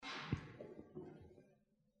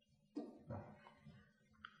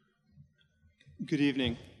Good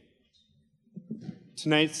evening.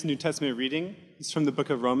 Tonight's New Testament reading is from the book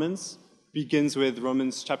of Romans, begins with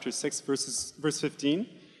Romans chapter 6, verse 15,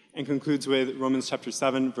 and concludes with Romans chapter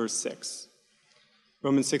 7, verse 6.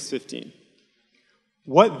 Romans 6:15.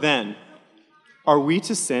 What then? Are we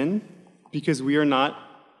to sin because we are not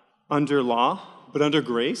under law, but under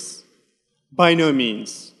grace? By no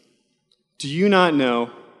means. Do you not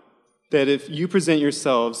know that if you present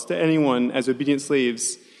yourselves to anyone as obedient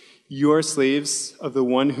slaves, you are slaves of the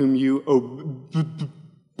one whom you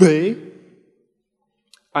obey,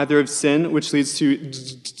 either of sin, which leads to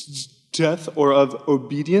death, or of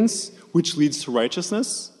obedience, which leads to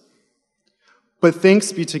righteousness? But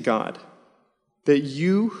thanks be to God that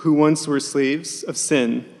you who once were slaves of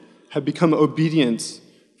sin have become obedient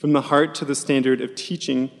from the heart to the standard of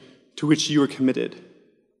teaching to which you were committed.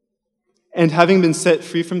 And having been set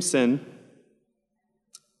free from sin,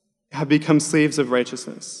 have become slaves of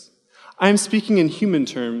righteousness. I am speaking in human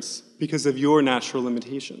terms because of your natural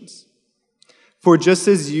limitations. For just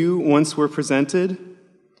as you once were presented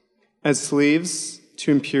as slaves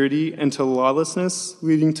to impurity and to lawlessness,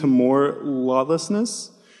 leading to more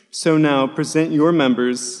lawlessness, so now present your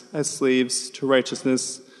members as slaves to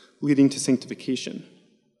righteousness, leading to sanctification.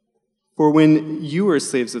 For when you were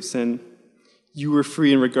slaves of sin, you were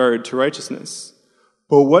free in regard to righteousness.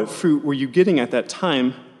 But what fruit were you getting at that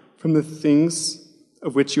time from the things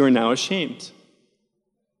of which you are now ashamed?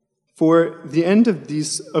 For the end of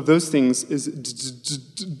those things is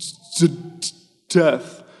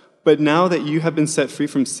death. But now that you have been set free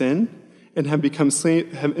from sin and have become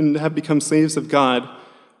slaves of God,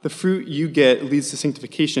 the fruit you get leads to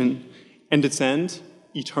sanctification, and its end,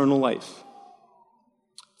 eternal life.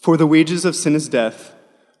 For the wages of sin is death,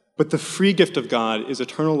 but the free gift of God is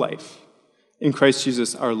eternal life in Christ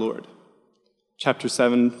Jesus our Lord. Chapter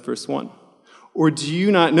 7, verse 1. Or do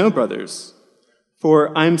you not know, brothers?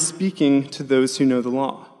 For I am speaking to those who know the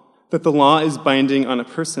law, that the law is binding on a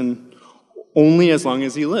person only as long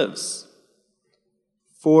as he lives.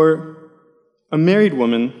 For a married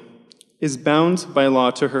woman is bound by law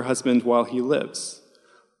to her husband while he lives.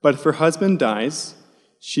 But if her husband dies,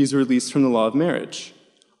 she is released from the law of marriage.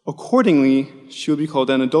 Accordingly, she will be called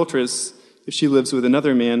an adulteress if she lives with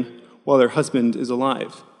another man while her husband is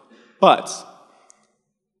alive. But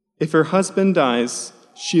if her husband dies,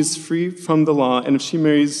 she is free from the law, and if she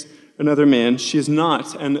marries another man, she is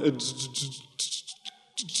not an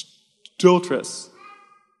adulteress.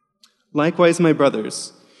 Likewise, my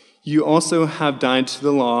brothers, you also have died to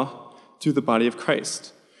the law through the body of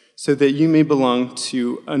Christ, so that you may belong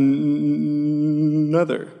to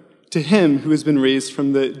another, to him who has been raised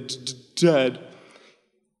from the dead,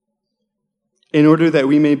 in order that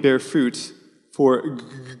we may bear fruit for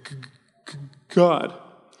God.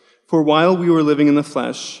 For while we were living in the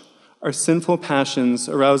flesh, our sinful passions,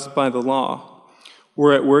 aroused by the law,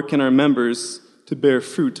 were at work in our members to bear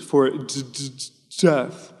fruit for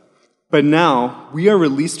death. But now we are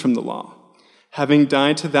released from the law, having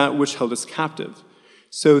died to that which held us captive,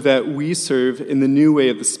 so that we serve in the new way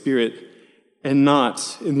of the Spirit and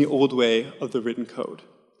not in the old way of the written code.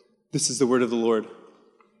 This is the word of the Lord.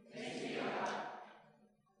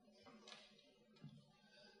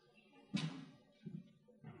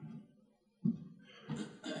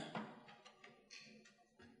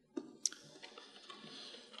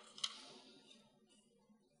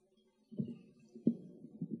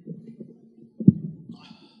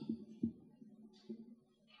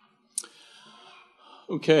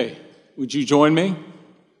 Okay, would you join me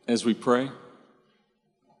as we pray?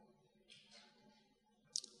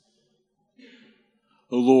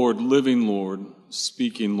 O Lord, living Lord,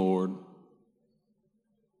 speaking Lord,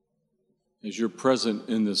 as you're present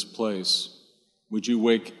in this place, would you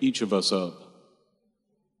wake each of us up?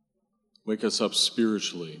 Wake us up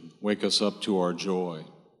spiritually. Wake us up to our joy.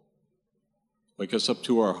 Wake us up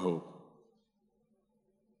to our hope.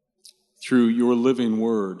 Through your living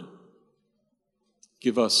word,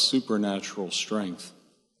 give us supernatural strength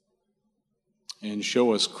and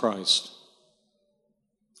show us Christ.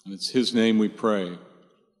 And it's his name we pray.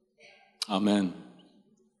 Amen.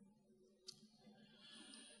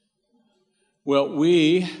 Well,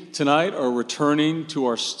 we tonight are returning to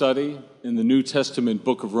our study in the New Testament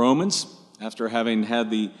book of Romans after having had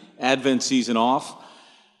the Advent season off.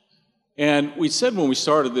 And we said when we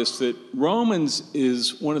started this that Romans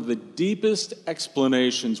is one of the deepest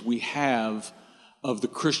explanations we have of the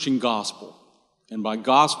Christian gospel. And by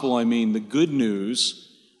gospel, I mean the good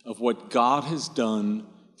news of what God has done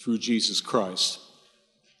through Jesus Christ.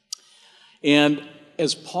 And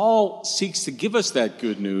as Paul seeks to give us that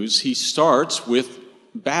good news, he starts with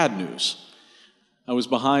bad news. I was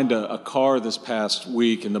behind a car this past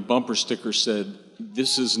week, and the bumper sticker said,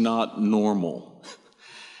 "This is not normal."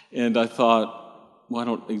 And I thought, well, I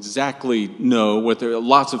don't exactly know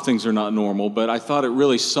lots of things are not normal, but I thought it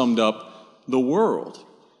really summed up the world.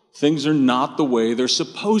 Things are not the way they're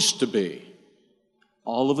supposed to be.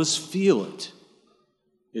 All of us feel it.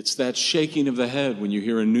 It's that shaking of the head when you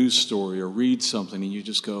hear a news story or read something and you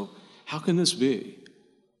just go, how can this be?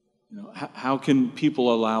 How can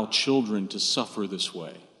people allow children to suffer this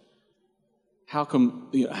way? How can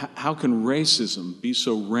racism be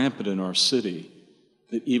so rampant in our city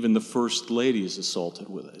that even the First Lady is assaulted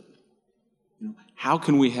with it? How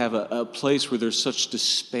can we have a place where there's such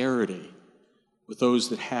disparity with those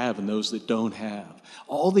that have and those that don't have?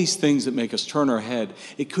 All these things that make us turn our head.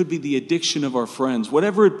 It could be the addiction of our friends.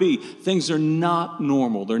 Whatever it be, things are not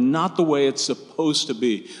normal. They're not the way it's supposed to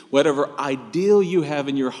be. Whatever ideal you have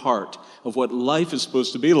in your heart of what life is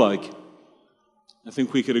supposed to be like, I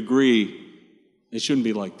think we could agree it shouldn't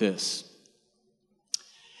be like this.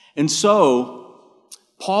 And so,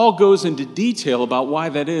 Paul goes into detail about why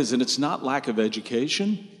that is, and it's not lack of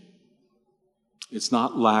education. It's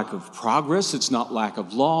not lack of progress. It's not lack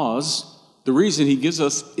of laws. The reason he gives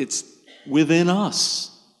us, it's within us.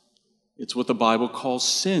 It's what the Bible calls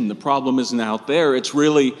sin. The problem isn't out there. It's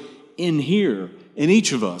really in here, in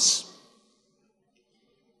each of us.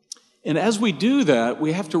 And as we do that,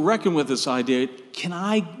 we have to reckon with this idea, can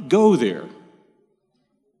I go there?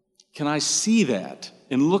 Can I see that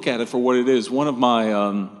and look at it for what it is? One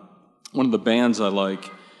of the bands I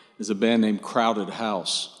like is a band named Crowded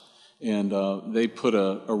House. And they put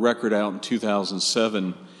a record out in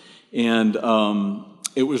 2007, and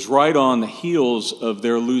it was right on the heels of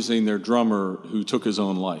their losing their drummer who took his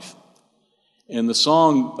own life. And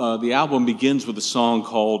the album begins with a song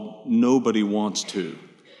called "Nobody Wants To."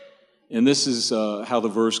 And this is how the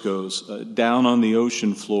verse goes. Down on the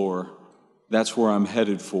ocean floor, that's where I'm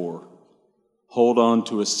headed for. Hold on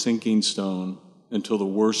to a sinking stone until the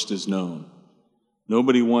worst is known.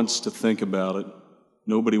 Nobody wants to think about it.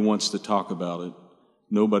 Nobody wants to talk about it.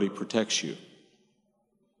 Nobody protects you.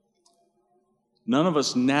 None of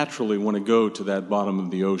us naturally want to go to that bottom of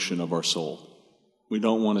the ocean of our soul. We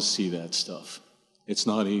don't want to see that stuff. It's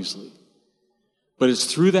not easily. But it's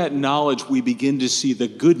through that knowledge we begin to see the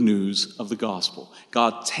good news of the gospel.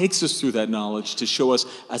 God takes us through that knowledge to show us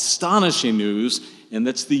astonishing news, and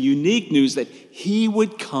that's the unique news that he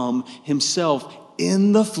would come himself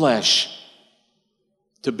in the flesh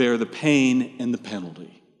to bear the pain and the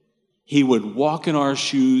penalty. He would walk in our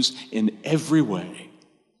shoes in every way,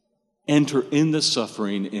 enter in the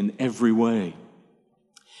suffering in every way.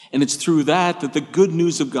 And it's through that the good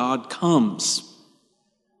news of God comes.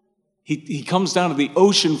 He comes down to the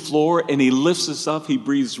ocean floor and he lifts us up. He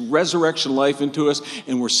breathes resurrection life into us,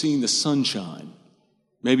 and we're seeing the sunshine,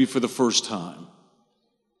 maybe for the first time.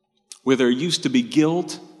 Where there used to be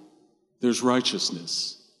guilt, there's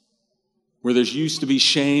righteousness. Where there used to be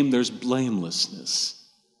shame, there's blamelessness.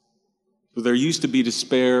 Where there used to be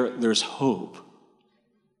despair, there's hope.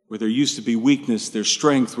 Where there used to be weakness, there's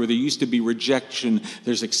strength. Where there used to be rejection,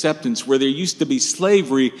 there's acceptance. Where there used to be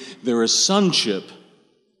slavery, there is sonship.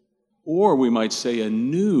 Or we might say a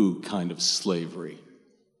new kind of slavery.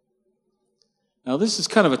 Now, this is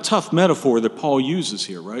kind of a tough metaphor that Paul uses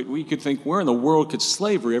here, right? We could think, where in the world could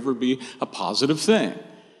slavery ever be a positive thing?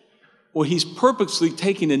 Well, he's purposely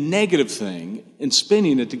taking a negative thing and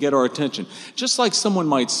spinning it to get our attention. Just like someone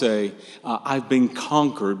might say, I've been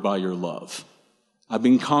conquered by your love. I've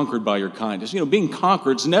been conquered by your kindness. Being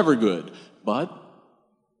conquered is never good. But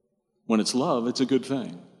when it's love, it's a good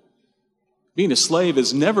thing. Being a slave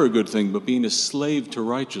is never a good thing, but being a slave to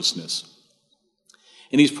righteousness.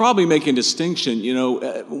 And he's probably making a distinction.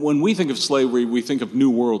 When we think of slavery, we think of New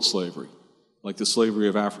World slavery, like the slavery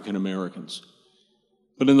of African Americans.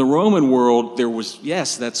 But in the Roman world, there was,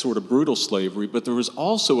 yes, that sort of brutal slavery, but there was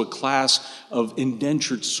also a class of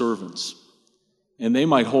indentured servants. And they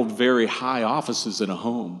might hold very high offices in a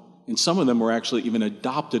home. And some of them were actually even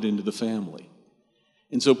adopted into the family.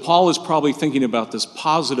 And so Paul is probably thinking about this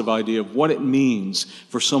positive idea of what it means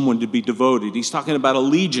for someone to be devoted. He's talking about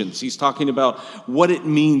allegiance. He's talking about what it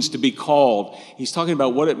means to be called. He's talking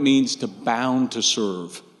about what it means to bound to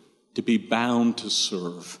serve, to be bound to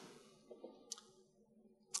serve.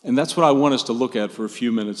 And that's what I want us to look at for a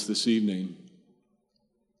few minutes this evening.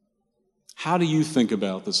 How do you think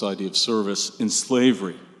about this idea of service in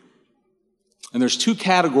slavery? And there's two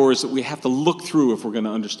categories that we have to look through if we're going to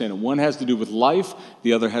understand it. One has to do with life,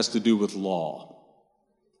 the other has to do with law.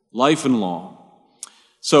 Life and law.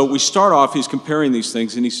 So we start off, he's comparing these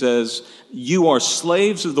things, and he says, you are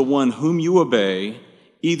slaves of the one whom you obey,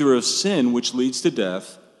 either of sin, which leads to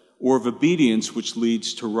death, or of obedience, which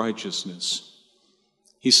leads to righteousness.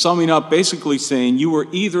 He's summing up basically saying you are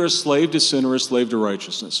either a slave to sin or a slave to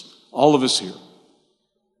righteousness. All of us here.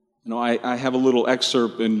 I have a little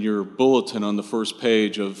excerpt in your bulletin on the first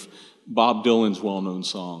page of Bob Dylan's well-known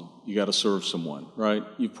song, You Gotta Serve Someone, right?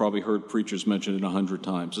 You've probably heard preachers mention it 100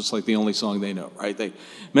 times. It's like the only song they know, right? They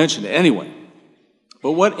mention it anyway.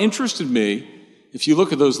 But what interested me, if you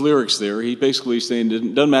look at those lyrics there, he basically is saying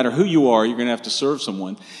it doesn't matter who you are, you're going to have to serve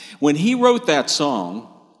someone. When he wrote that song,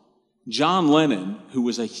 John Lennon,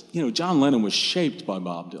 John Lennon was shaped by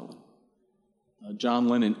Bob Dylan. John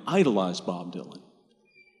Lennon idolized Bob Dylan.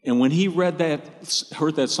 And when he heard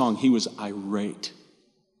that song, he was irate.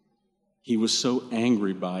 He was so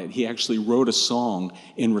angry by it. He actually wrote a song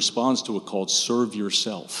in response to it called Serve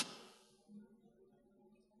Yourself.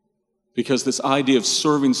 Because this idea of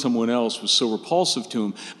serving someone else was so repulsive to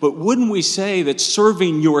him. But wouldn't we say that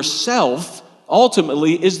serving yourself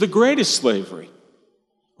ultimately is the greatest slavery?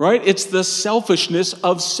 Right? It's the selfishness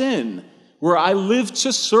of sin, where I live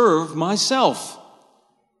to serve myself.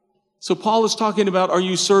 So Paul is talking about, are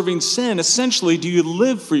you serving sin? Essentially, do you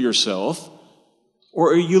live for yourself,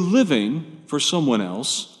 or are you living for someone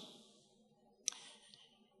else?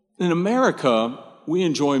 In America, we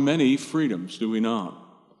enjoy many freedoms, do we not?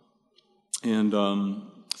 And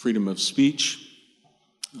freedom of speech,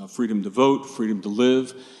 freedom to vote, freedom to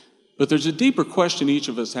live. But there's a deeper question each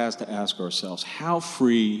of us has to ask ourselves. How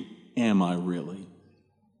free am I really?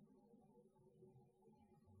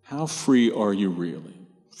 How free are you really?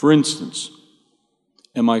 For instance,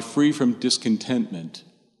 am I free from discontentment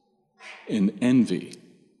and envy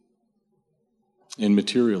and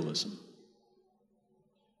materialism?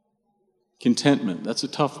 Contentment, that's a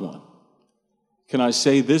tough one. Can I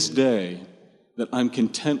say this day that I'm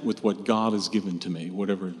content with what God has given to me,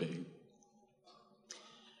 whatever it be?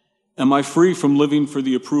 Am I free from living for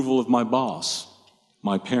the approval of my boss,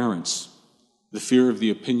 my parents, the fear of the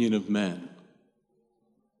opinion of men?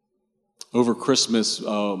 Over Christmas,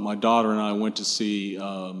 my daughter and I went to see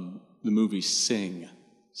the movie Sing.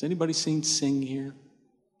 Has anybody seen Sing here?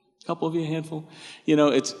 A couple of you, a handful?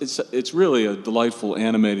 It's really a delightful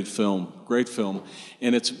animated film, great film,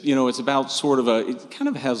 and it's about it kind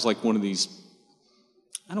of has like one of these,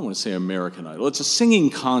 I don't want to say American Idol. It's a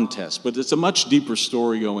singing contest, but it's a much deeper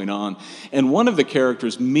story going on. And one of the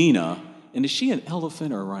characters, Mina, and is she an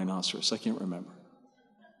elephant or a rhinoceros? I can't remember.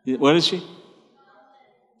 What is she?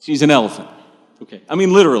 She's an elephant. Okay. I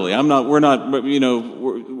mean, literally.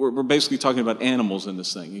 We're basically talking about animals in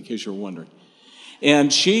this thing, in case you're wondering.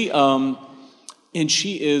 And she has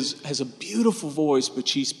a beautiful voice, but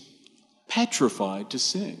she's petrified to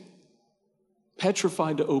sing.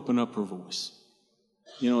 Petrified to open up her voice.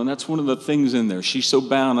 And that's one of the things in there. She's so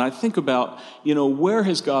bound. And I think about, where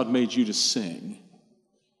has God made you to sing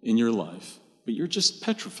in your life? But you're just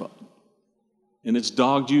petrified. And it's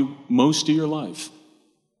dogged you most of your life.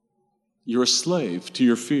 You're a slave to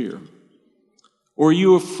your fear. Or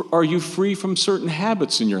are you free from certain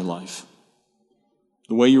habits in your life?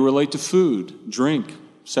 The way you relate to food, drink,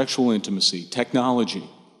 sexual intimacy, technology.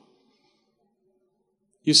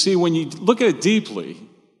 You see, when you look at it deeply,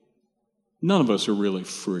 none of us are really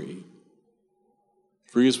free.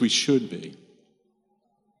 Free as we should be.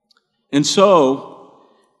 And so,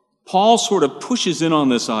 Paul sort of pushes in on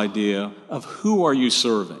this idea of who are you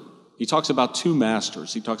serving? He talks about two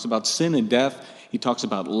masters. He talks about sin and death. He talks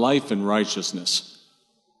about life and righteousness.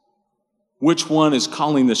 Which one is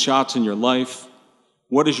calling the shots in your life?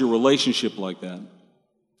 What is your relationship like that?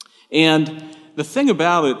 And the thing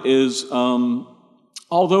about it is,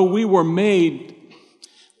 although we were made,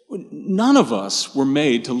 none of us were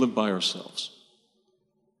made to live by ourselves.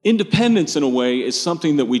 Independence, in a way, is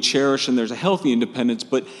something that we cherish, and there's a healthy independence,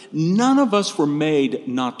 but none of us were made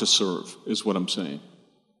not to serve, is what I'm saying.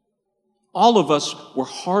 All of us were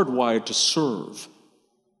hardwired to serve.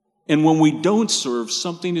 And when we don't serve,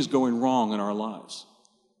 something is going wrong in our lives.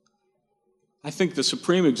 I think the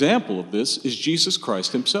supreme example of this is Jesus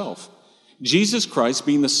Christ himself. Jesus Christ,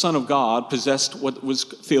 being the Son of God, possessed what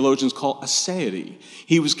theologians call aseity.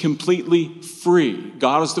 He was completely free.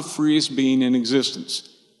 God is the freest being in existence.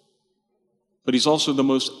 But he's also the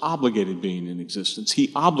most obligated being in existence. He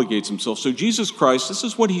obligates himself. So Jesus Christ, this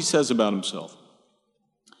is what he says about himself.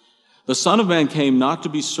 The Son of Man came not to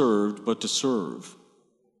be served, but to serve.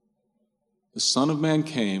 The Son of Man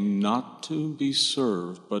came not to be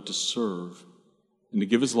served, but to serve, and to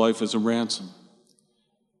give his life as a ransom.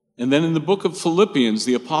 And then in the book of Philippians,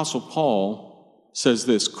 the Apostle Paul says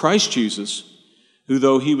this, Christ Jesus, who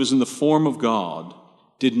though he was in the form of God,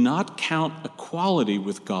 did not count equality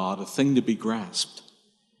with God a thing to be grasped,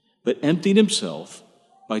 but emptied himself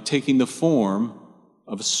by taking the form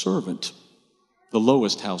of a servant, the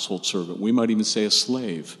lowest household servant. We might even say a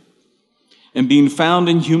slave. And being found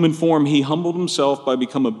in human form, he humbled himself by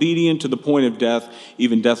becoming obedient to the point of death,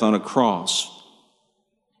 even death on a cross.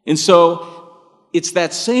 And so it's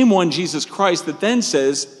that same one, Jesus Christ, that then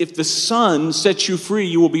says, if the Son sets you free,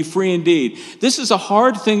 you will be free indeed. This is a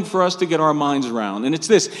hard thing for us to get our minds around. And it's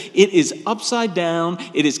this: it is upside down,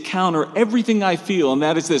 it is counter everything I feel. And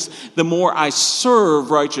that is this: the more I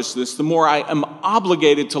serve righteousness, the more I am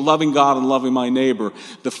obligated to loving God and loving my neighbor,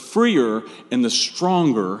 the freer and the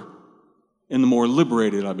stronger and the more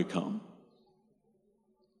liberated I become.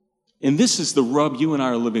 And this is the rub you and I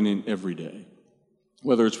are living in every day.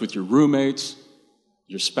 Whether it's with your roommates,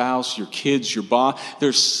 your spouse, your kids, your boss,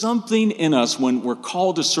 there's something in us when we're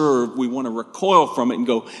called to serve, we want to recoil from it and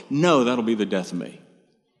go, no, that'll be the death of me.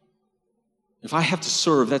 If I have to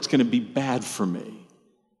serve, that's going to be bad for me.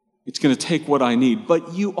 It's going to take what I need.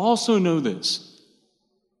 But you also know this: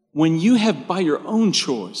 when you have, by your own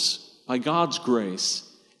choice, by God's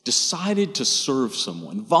grace, decided to serve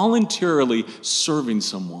someone, voluntarily serving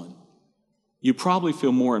someone, you probably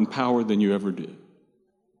feel more empowered than you ever did.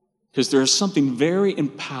 Because there is something very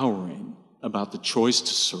empowering about the choice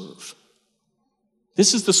to serve.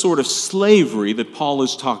 This is the sort of slavery that Paul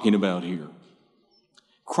is talking about here.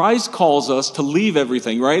 Christ calls us to leave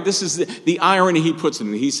everything, right? This is the irony he puts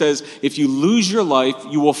in it. He says, if you lose your life,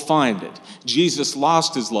 you will find it. Jesus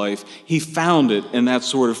lost his life. He found it in that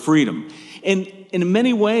sort of freedom. And in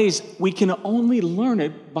many ways, we can only learn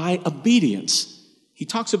it by obedience. He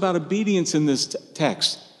talks about obedience in this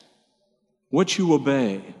text. What you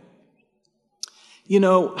obey. You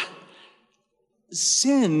know,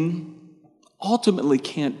 sin ultimately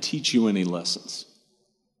can't teach you any lessons.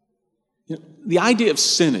 You know, the idea of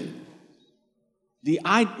sinning,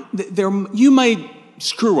 you may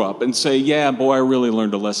screw up and say, yeah, boy, I really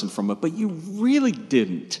learned a lesson from it, but you really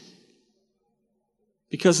didn't.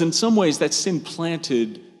 Because in some ways, that sin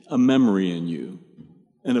planted a memory in you,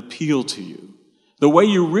 an appeal to you. The way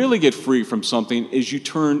you really get free from something is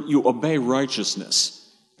you obey righteousness.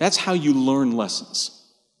 That's how you learn lessons,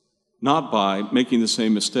 not by making the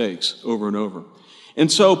same mistakes over and over.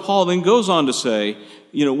 And so Paul then goes on to say,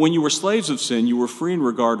 you know, when you were slaves of sin, you were free in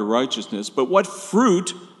regard to righteousness, but what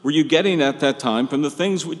fruit were you getting at that time from the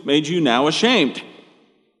things which made you now ashamed?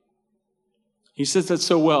 He says that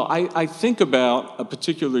so well. I think about a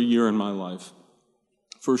particular year in my life,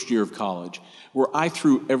 first year of college, where I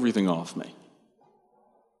threw everything off me.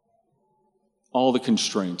 All the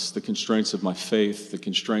constraints of my faith, the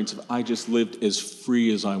constraints of I just lived as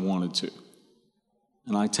free as I wanted to.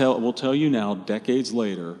 And will tell you now, decades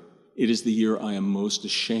later, it is the year I am most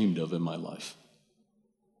ashamed of in my life.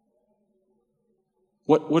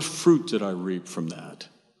 What fruit did I reap from that?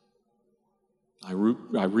 I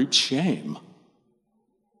reaped shame.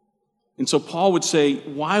 And so Paul would say,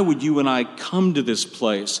 why would you and I come to this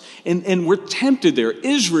place? And we're tempted there.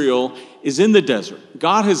 Israel is in the desert.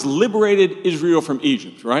 God has liberated Israel from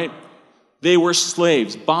Egypt, right? They were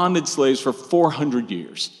slaves, bonded slaves for 400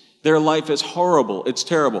 years. Their life is horrible. It's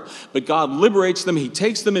terrible. But God liberates them. He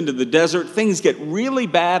takes them into the desert. Things get really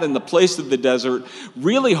bad in the place of the desert,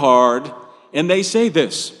 really hard. And they say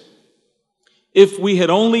this: if we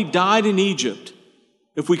had only died in Egypt,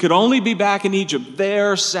 if we could only be back in Egypt,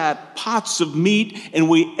 there sat pots of meat and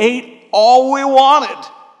we ate all we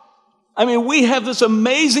wanted. I mean, we have this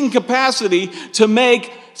amazing capacity to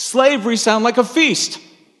make slavery sound like a feast,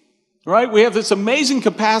 right? We have this amazing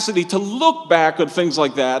capacity to look back at things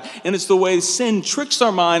like that, and it's the way sin tricks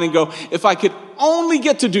our mind and go, if I could only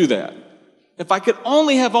get to do that, if I could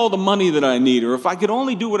only have all the money that I need, or if I could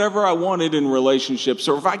only do whatever I wanted in relationships,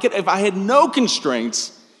 or if I had no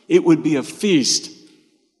constraints, it would be a feast.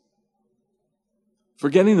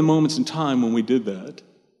 Forgetting the moments in time when we did that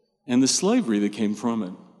and the slavery that came from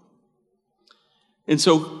it. And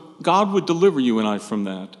so God would deliver you and I from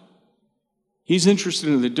that. He's interested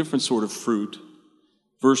in a different sort of fruit.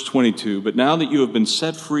 Verse 22, but now that you have been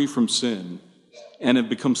set free from sin and have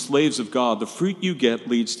become slaves of God, the fruit you get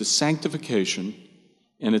leads to sanctification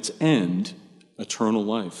and its end, eternal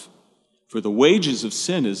life. For the wages of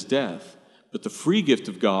sin is death, but the free gift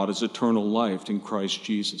of God is eternal life in Christ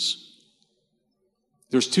Jesus.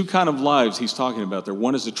 There's two kinds of lives he's talking about there.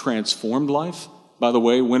 One is a transformed life. By the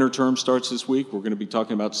way, winter term starts this week. We're going to be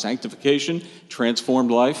talking about sanctification,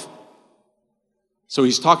 transformed life. So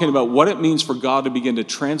he's talking about what it means for God to begin to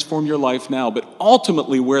transform your life now, but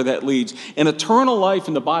ultimately where that leads. And eternal life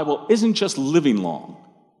in the Bible isn't just living long.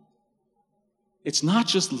 It's not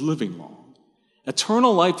just living long.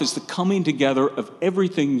 Eternal life is the coming together of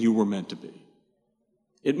everything you were meant to be.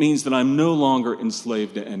 It means that I'm no longer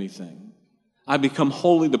enslaved to anything. I become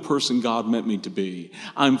wholly the person God meant me to be.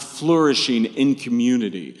 I'm flourishing in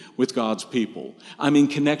community with God's people. I'm in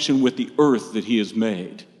connection with the earth that He has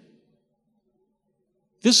made.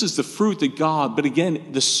 This is the fruit that God, but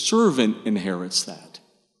again, the servant inherits that.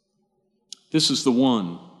 This is the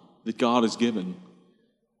one that God has given.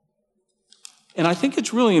 And I think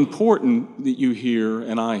it's really important that you hear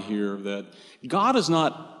and I hear that God is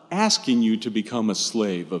not asking you to become a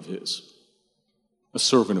slave of His, a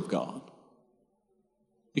servant of God.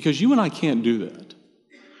 Because you and I can't do that.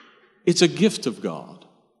 It's a gift of God.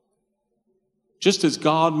 Just as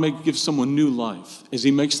God may give someone new life, as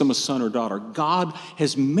He makes them a son or daughter, God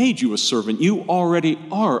has made you a servant. You already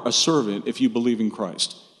are a servant if you believe in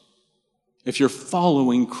Christ. If you're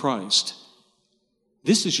following Christ.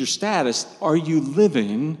 This is your status. Are you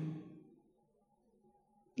living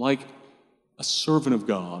like a servant of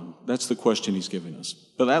God? That's the question He's giving us.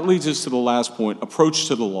 But that leads us to the last point, approach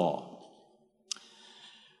to the law.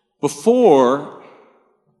 Before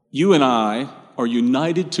you and I are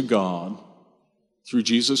united to God through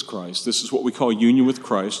Jesus Christ, this is what we call union with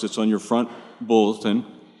Christ. It's on your front bulletin.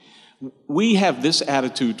 We have this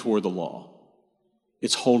attitude toward the law.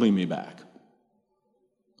 It's holding me back.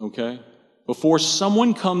 Okay? Before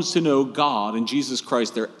someone comes to know God and Jesus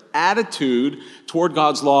Christ, their attitude toward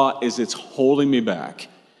God's law is it's holding me back.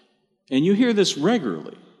 And you hear this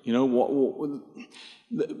regularly. You know,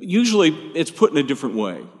 usually it's put in a different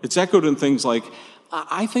way. It's echoed in things like,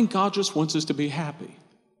 I think God just wants us to be happy.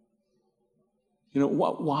 You know,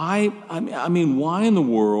 why? I mean, why in the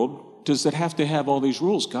world does it have to have all these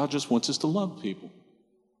rules? God just wants us to love people.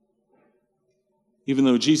 Even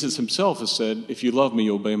though Jesus Himself has said, if you love me,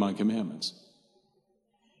 you obey my commandments.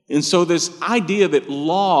 And so this idea that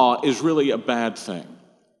law is really a bad thing.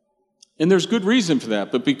 And there's good reason for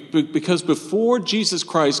that, but because before Jesus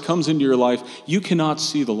Christ comes into your life, you cannot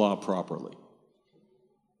see the law properly.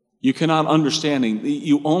 You cannot understand it.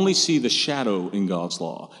 You only see the shadow in God's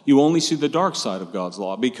law. You only see the dark side of God's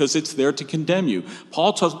law because it's there to condemn you.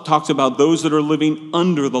 Paul talks about those that are living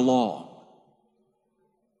under the law.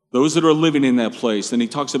 Those that are living in that place. And he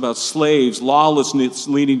talks about slaves, lawlessness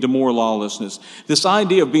leading to more lawlessness. This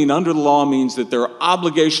idea of being under the law means that there are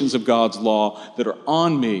obligations of God's law that are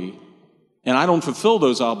on me, and I don't fulfill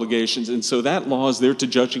those obligations, and so that law is there to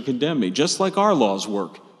judge and condemn me, just like our laws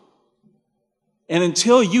work. And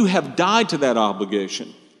until you have died to that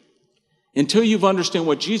obligation, until you've understood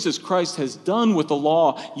what Jesus Christ has done with the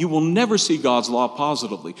law, you will never see God's law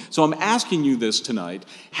positively. So I'm asking you this tonight.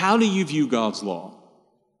 How do you view God's law?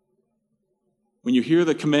 When you hear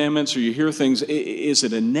the commandments or you hear things, is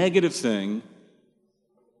it a negative thing?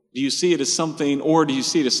 Do you see it as something, or do you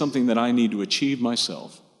see it as something that I need to achieve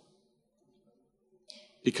myself?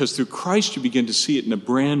 Because through Christ you begin to see it in a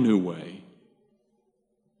brand new way.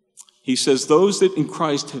 He says those that in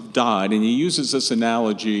Christ have died, and he uses this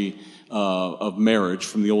analogy of marriage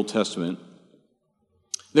from the Old Testament.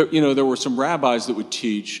 There were some rabbis that would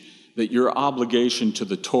teach that your obligation to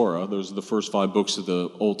the Torah, those are the first 5 books of the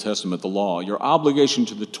Old Testament, the law, your obligation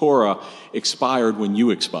to the Torah expired when you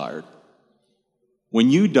expired, when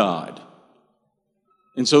you died.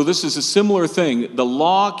 And so this is a similar thing. The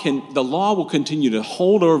law will continue to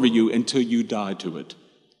hold over you until you die to it.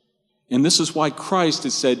 And this is why Christ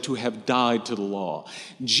is said to have died to the law.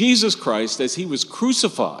 Jesus Christ, as he was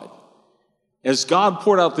crucified, as God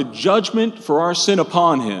poured out the judgment for our sin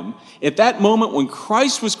upon him, at that moment when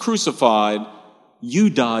Christ was crucified, you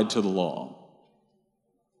died to the law.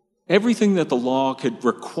 Everything that the law could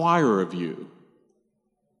require of you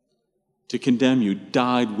to condemn you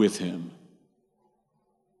died with him.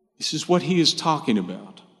 This is what he is talking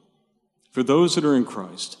about for those that are in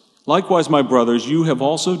Christ. Likewise, my brothers, you have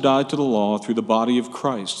also died to the law through the body of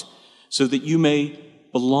Christ, so that you may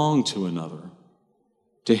belong to another,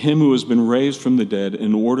 to him who has been raised from the dead,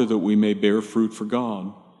 in order that we may bear fruit for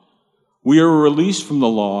God. We are released from the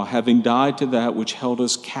law, having died to that which held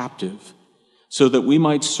us captive, so that we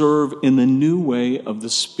might serve in the new way of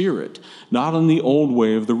the Spirit, not in the old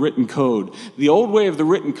way of the written code. The old way of the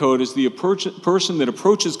written code is the person that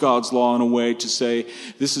approaches God's law in a way to say,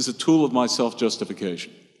 this is a tool of my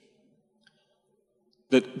self-justification.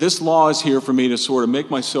 That this law is here for me to sort of make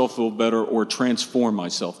myself feel better or transform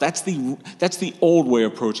myself. That's the old way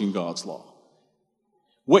of approaching God's law.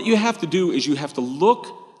 What you have to do is you have to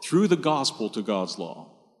look through the gospel to God's law.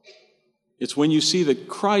 It's when you see that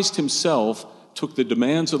Christ himself took the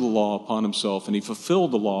demands of the law upon himself and he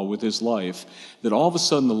fulfilled the law with his life, that all of a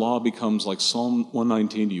sudden the law becomes like Psalm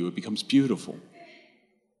 119 to you. It becomes beautiful.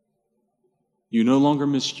 You no longer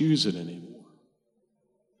misuse it anymore.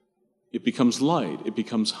 It becomes light. It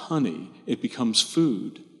becomes honey. It becomes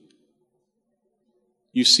food.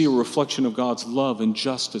 You see a reflection of God's love and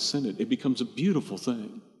justice in it. It becomes a beautiful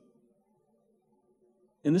thing.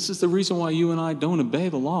 And this is the reason why you and I don't obey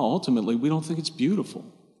the law. Ultimately, we don't think it's beautiful.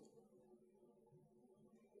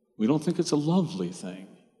 We don't think it's a lovely thing.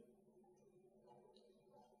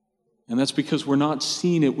 And that's because we're not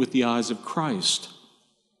seeing it with the eyes of Christ.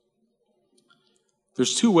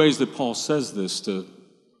 There's two ways that Paul says this to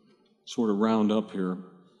sort of round up here.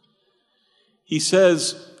 He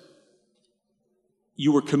says,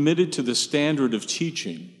 you were committed to the standard of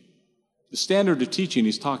teaching. The standard of teaching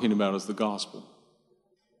he's talking about is the gospel.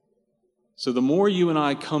 So the more you and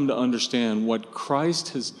I come to understand what Christ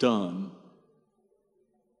has done,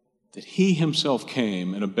 that he himself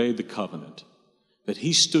came and obeyed the covenant, that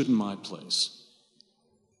he stood in my place,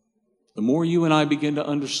 the more you and I begin to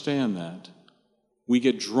understand that, we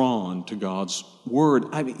get drawn to God's word.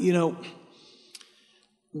 I mean,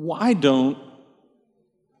 why don't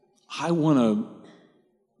I want to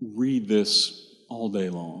read this all day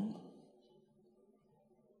long?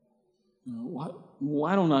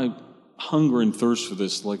 Why don't I hunger and thirst for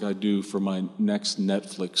this like I do for my next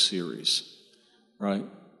Netflix series, right?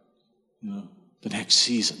 The next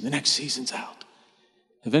season's out.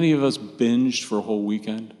 Have any of us binged for a whole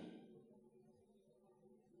weekend?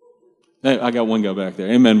 Hey, I got one guy back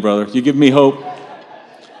there. Amen, brother. You give me hope.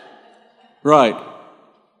 Right.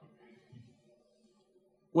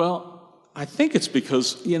 Well, I think it's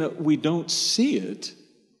because, we don't see it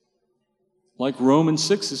like Romans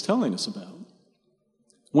 6 is telling us about.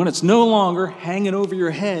 When it's no longer hanging over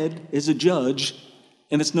your head as a judge,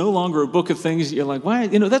 and it's no longer a book of things that you're like, why?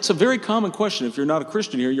 That's a very common question. If you're not a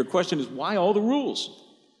Christian here, your question is, why all the rules?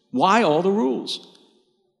 Why all the rules?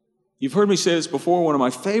 You've heard me say this before. One of my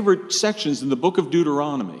favorite sections in the book of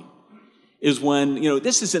Deuteronomy is when,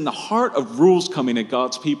 this is in the heart of rules coming at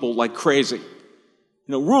God's people like crazy.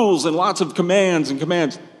 Rules and lots of commands and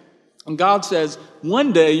commands. And God says,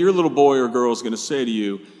 one day your little boy or girl is going to say to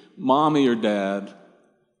you, Mommy or Dad,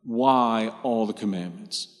 why all the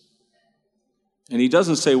commandments? And he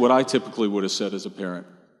doesn't say what I typically would have said as a parent,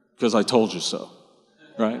 because I told you so,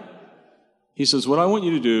 right? He says, what I want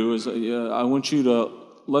you to do is I want you to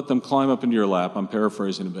let them climb up into your lap. I'm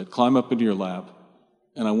paraphrasing a bit. Climb up into your lap,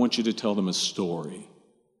 and I want you to tell them a story.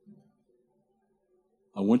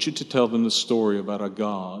 I want you to tell them the story about a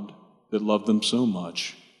God that loved them so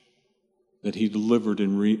much that he delivered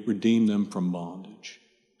and redeemed them from bondage.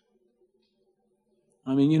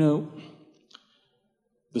 I mean,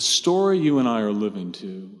 the story you and I are living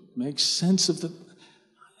to makes sense of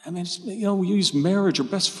we use marriage or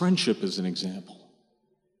best friendship as an example.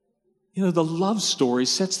 The love story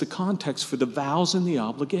sets the context for the vows and the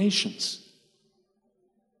obligations.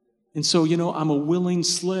 And so, I'm a willing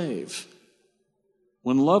slave.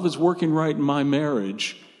 When love is working right in my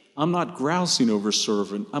marriage, I'm not grousing over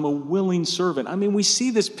servant. I'm a willing servant. I mean, we see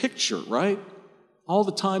this picture, right? All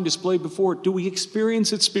the time displayed before it. Do we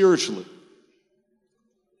experience it spiritually?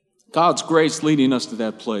 God's grace leading us to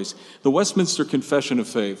that place. The Westminster Confession of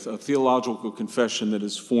Faith, a theological confession that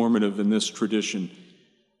is formative in this tradition,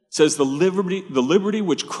 says the liberty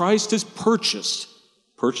which Christ has purchases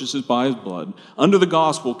by his blood, under the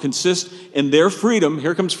gospel, consists in their freedom.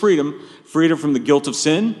 Here comes freedom from the guilt of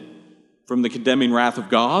sin, from the condemning wrath of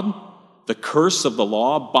God, the curse of the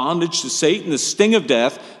law, bondage to Satan, the sting of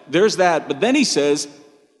death. There's that. But then he says,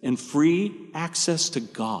 and free access to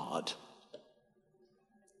God.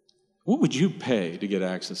 What would you pay to get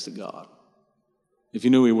access to God if you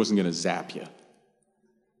knew he wasn't going to zap you?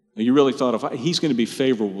 And you really thought, if he's going to be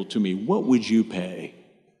favorable to me, what would you pay?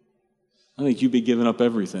 I think you'd be giving up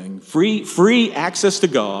everything. Free access to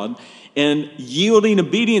God and yielding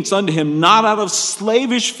obedience unto him, not out of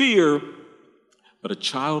slavish fear, but a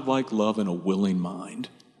childlike love and a willing mind.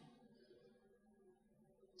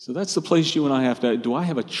 So that's the place you and I have to, do I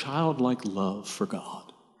have a childlike love for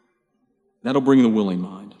God? That'll bring the willing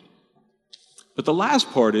mind. But the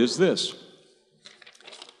last part is this.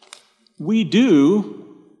 We do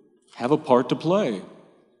have a part to play.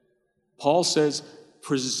 Paul says,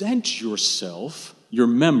 present yourself, your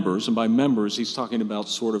members, and by members he's talking about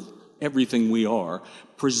sort of everything we are.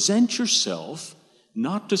 Present yourself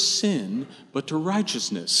not to sin, but to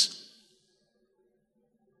righteousness.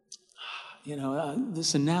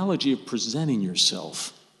 This analogy of presenting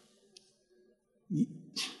yourself.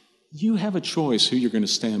 You have a choice who you're going to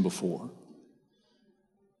stand before.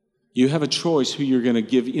 You have a choice who you're going to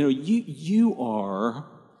give. You are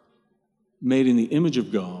made in the image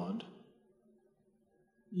of God.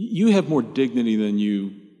 You have more dignity than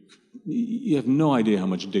you you have no idea how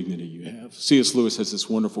much dignity you have. C.S. Lewis has this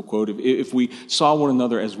wonderful quote, if we saw one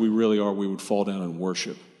another as we really are, we would fall down and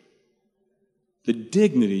worship. The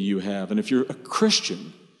dignity you have, and if you're a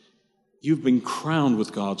Christian, you've been crowned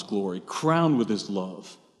with God's glory, crowned with his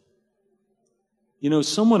love. You know,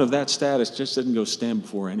 someone of that status just doesn't go stand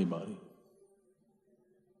before anybody.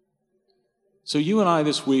 So you and I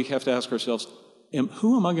this week have to ask ourselves,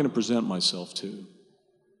 who am I going to present myself to?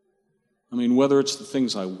 I mean, whether it's the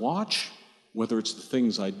things I watch, whether it's the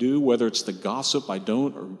things I do, whether it's the gossip I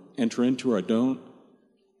don't or enter into or I don't.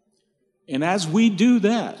 And as we do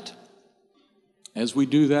that,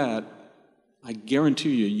 I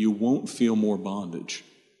guarantee you, you won't feel more bondage.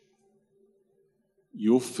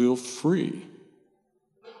 You'll feel free.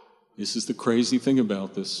 This is the crazy thing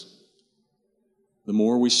about this. The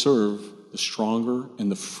more we serve, the stronger and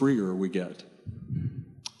the freer we get.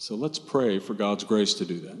 So let's pray for God's grace to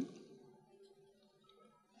do that.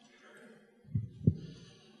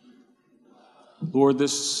 Lord,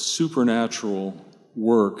 this supernatural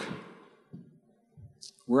work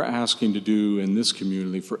we're asking to do in this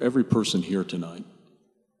community for every person here tonight.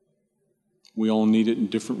 We all need it in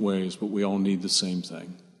different ways, but we all need the same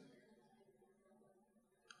thing.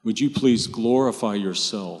 Would you please glorify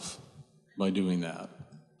yourself by doing that?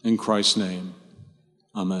 In Christ's name,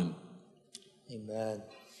 amen. Amen.